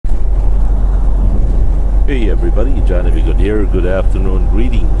Hey everybody, Jbg here. Good afternoon,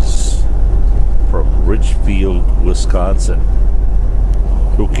 greetings from Richfield, Wisconsin.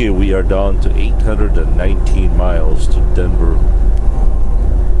 Okay, we are down to 819 miles to Denver,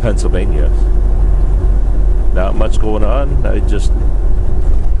 Pennsylvania. Not much going on. I just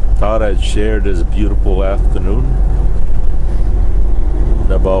thought I'd share this beautiful afternoon.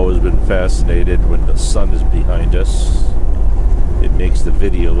 I've always been fascinated when the sun is behind us. It makes the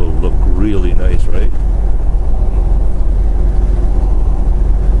video look really nice, right?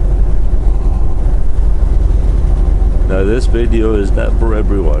 Now this video is not for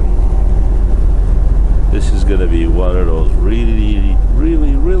everyone. This is going to be one of those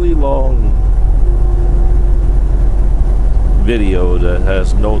really long video that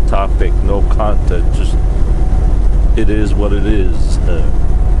has no topic, no content, just it is what it is.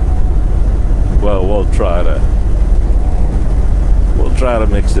 Well, we'll try to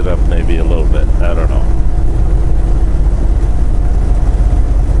mix it up maybe a little bit. I don't know.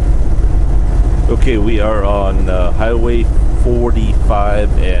 Okay, we are on Highway 45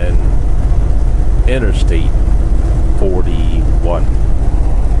 and Interstate 41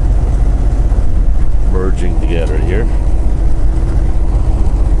 merging together here.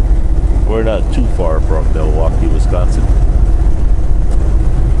 We're not too far from Milwaukee, Wisconsin.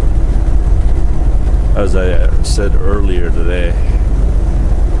 As I said earlier today,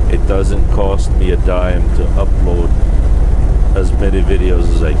 it doesn't cost me a dime to upload as many videos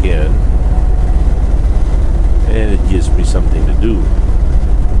as I can. And it gives me something to do.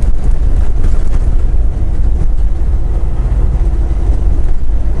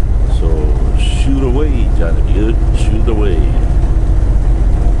 So shoot away, Johnny. Good, shoot away.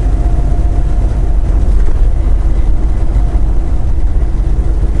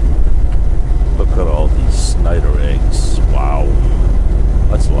 Look at all these Snyder eggs. Wow,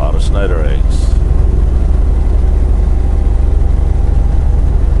 that's a lot of Snyder eggs.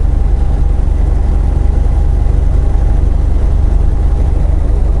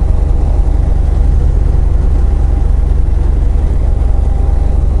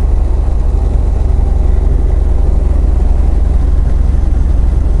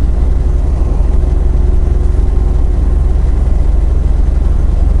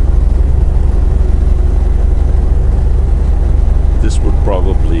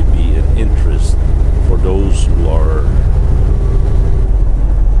 Probably be an interest for those who are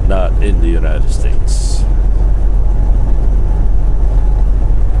not in the United States.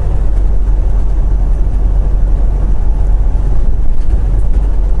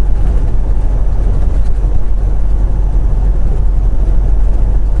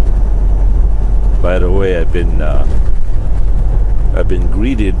 By the way, I've been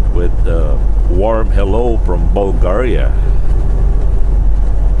greeted with a warm hello from Bulgaria.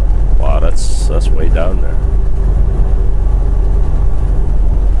 Wow, that's way down there.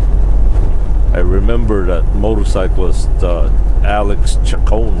 I remember that motorcyclist Alex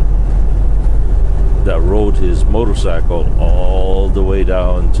Chacon that rode his motorcycle all the way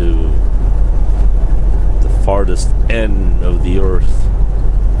down to the farthest end of the earth.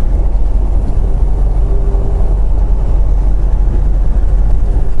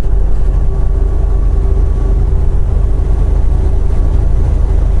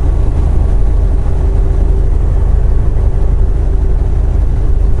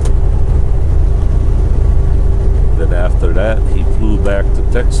 After that, he flew back to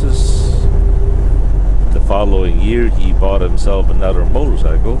Texas. The following year, he bought himself another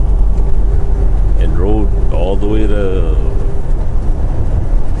motorcycle and rode all the way to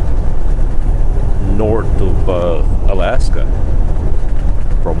north of Alaska,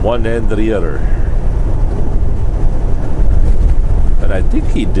 from one end to the other. And I think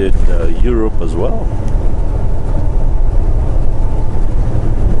he did Europe as well.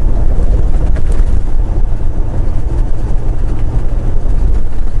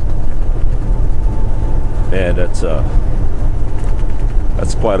 Man, that's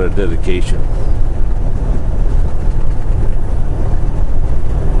quite a dedication.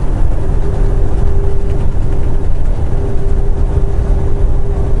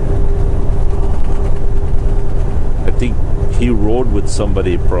 I think he rode with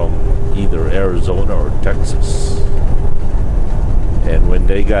somebody from either Arizona or Texas. And when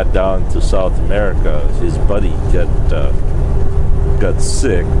they got down to South America, his buddy got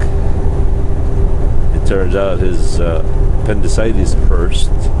sick. Turns out his appendicitis burst,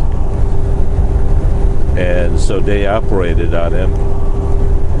 and so they operated on him.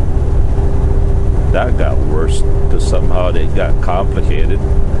 That got worse because somehow they got complicated.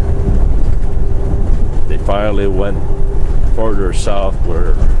 They finally went further south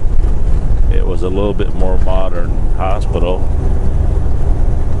where it was was a little bit more modern hospital.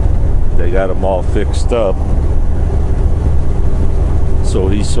 They got him all fixed up. So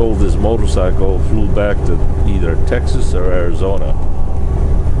he sold his motorcycle, flew back to either Texas or Arizona.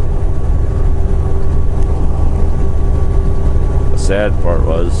 The sad part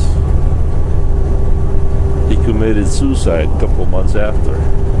was he committed suicide a couple months after.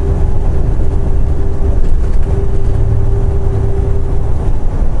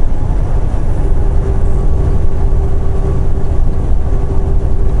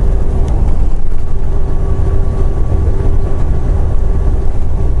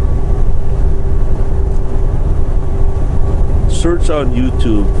 Search on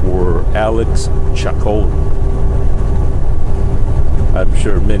YouTube for Alex Chacon. I'm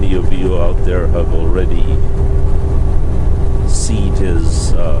sure many of you out there have already seen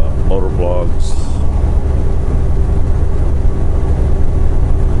his motor blogs.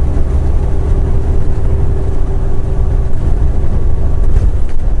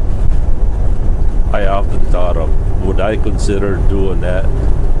 I often thought of, would I consider doing that?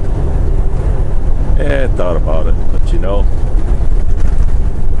 I thought about it, but you know,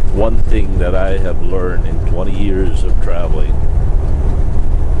 one thing that I have learned in 20 years of traveling,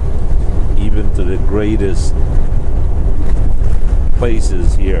 even to the greatest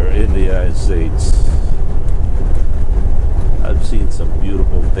places here in the United States, I've seen some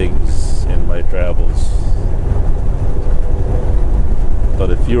beautiful things in my travels.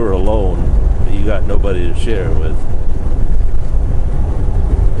 But if you're alone, you got nobody to share with.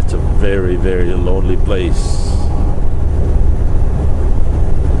 It's a very, very lonely place.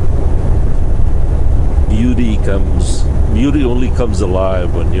 Beauty only comes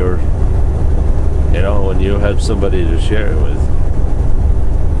alive when you're, you know, when you have somebody to share it with,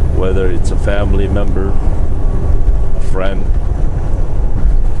 whether it's a family member, a friend.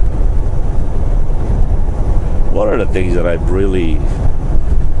 One of the things that I've really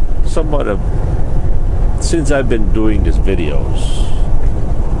somewhat of, since I've been doing these videos,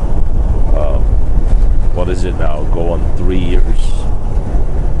 what is it now, going 3 years.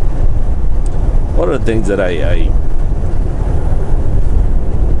 One of the things that I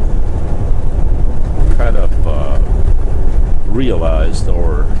kind of realized,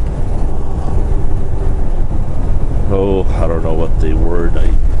 or I don't know what the word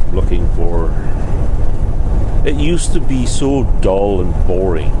I'm looking for. It used to be so dull and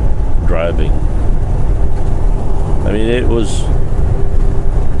boring driving. I mean,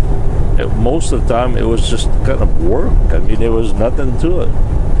 most of the time it was just kind of work. I mean, there was nothing to it.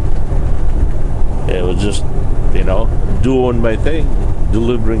 It was just, you know, doing my thing,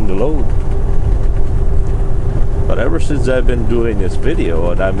 delivering the load. But ever since I've been doing this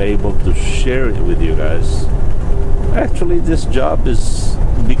video and I'm able to share it with you guys, actually this job has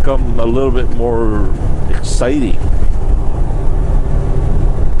become a little bit more exciting.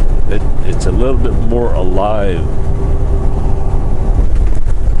 It's a little bit more alive.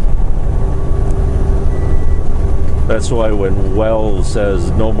 That's why when Wells says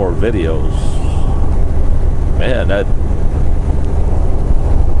no more videos, man, it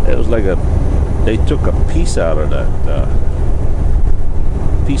was like they took a piece out of that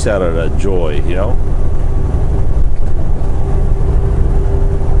joy, you know.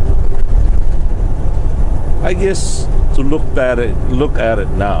 I guess to look at it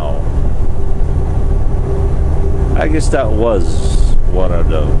now, I guess that was one of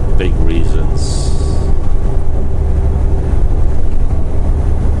the big reasons.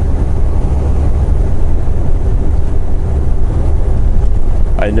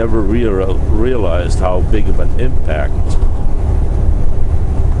 I never realized how big of an impact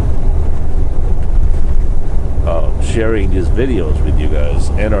sharing these videos with you guys,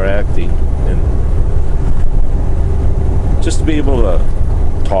 interacting, and just to be able to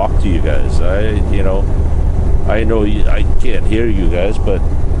talk to you guys. I know I can't hear you guys, but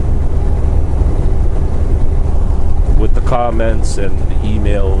with the comments and the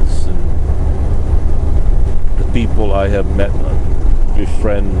emails and the people I have met,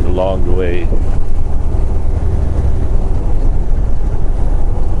 befriend along the way,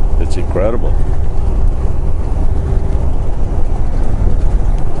 it's incredible.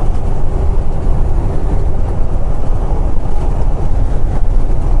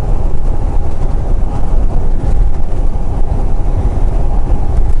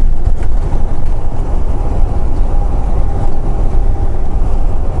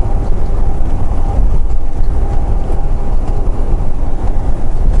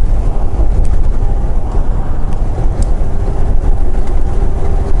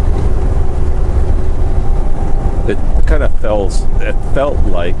 felt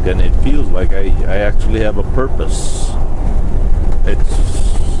like, and it feels like I actually have a purpose. It's,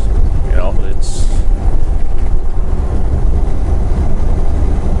 you know, it's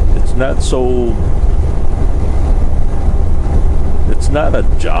not so, it's not a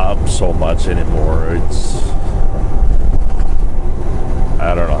job so much anymore. It's,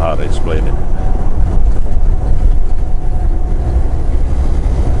 I don't know how to explain it.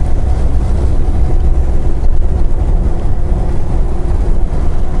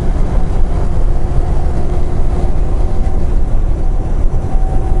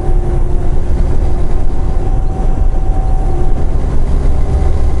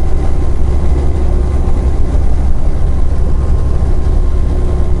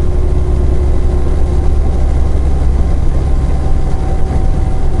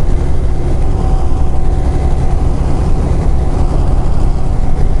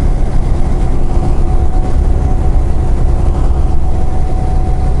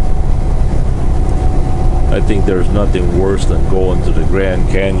 I think there's nothing worse than going to the Grand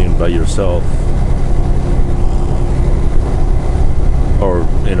Canyon by yourself, or,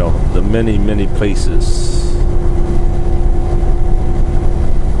 you know, the many places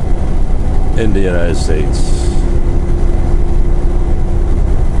in the United States.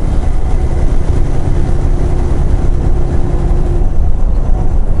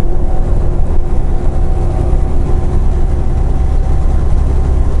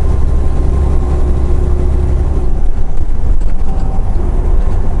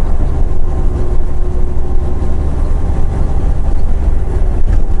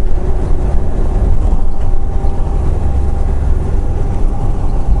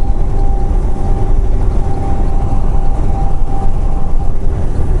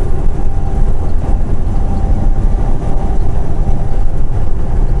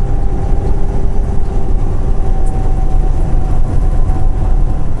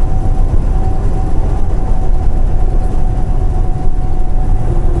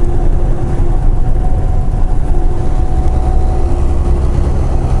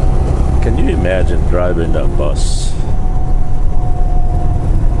 Imagine driving that bus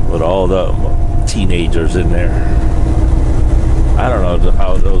with all the teenagers in there. I don't know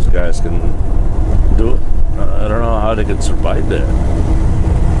how those guys can do it. I don't know how they can survive that.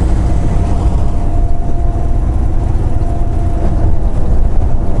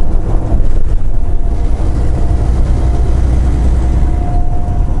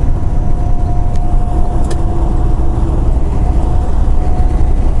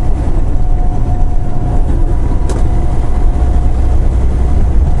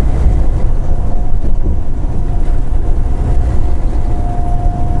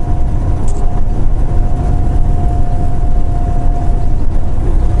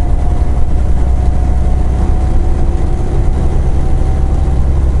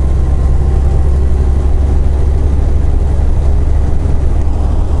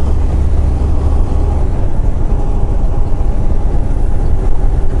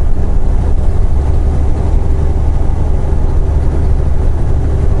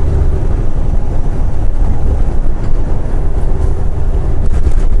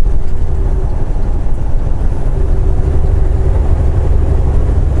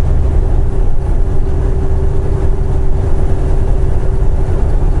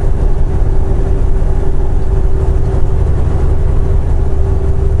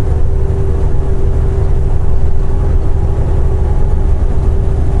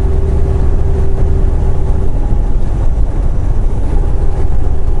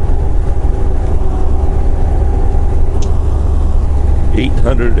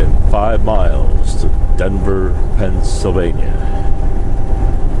 .5 miles to Denver, Pennsylvania.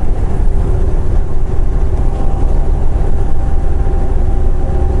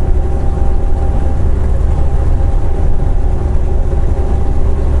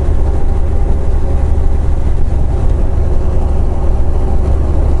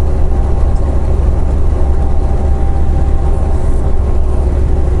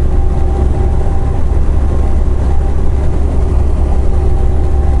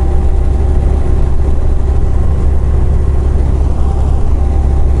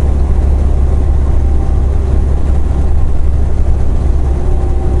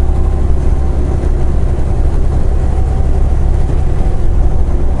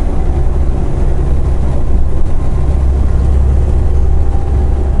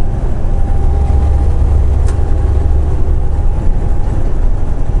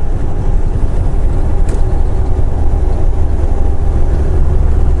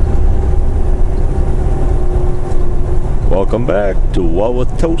 Welcome back to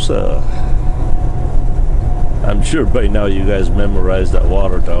Wauwatosa. I'm sure by now you guys memorized that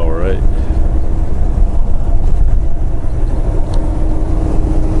water tower, right?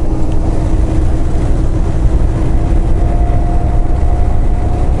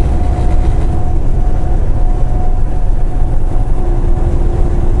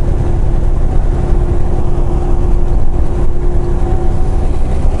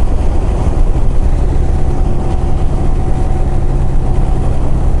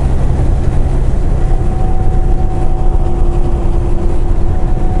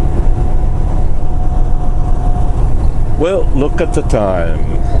 Well, look at the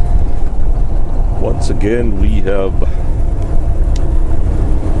time. Once again, we have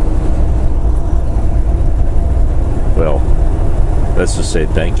well, let's just say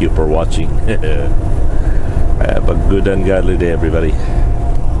thank you for watching. Have a good and godly day, everybody.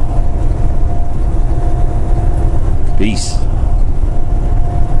 Peace.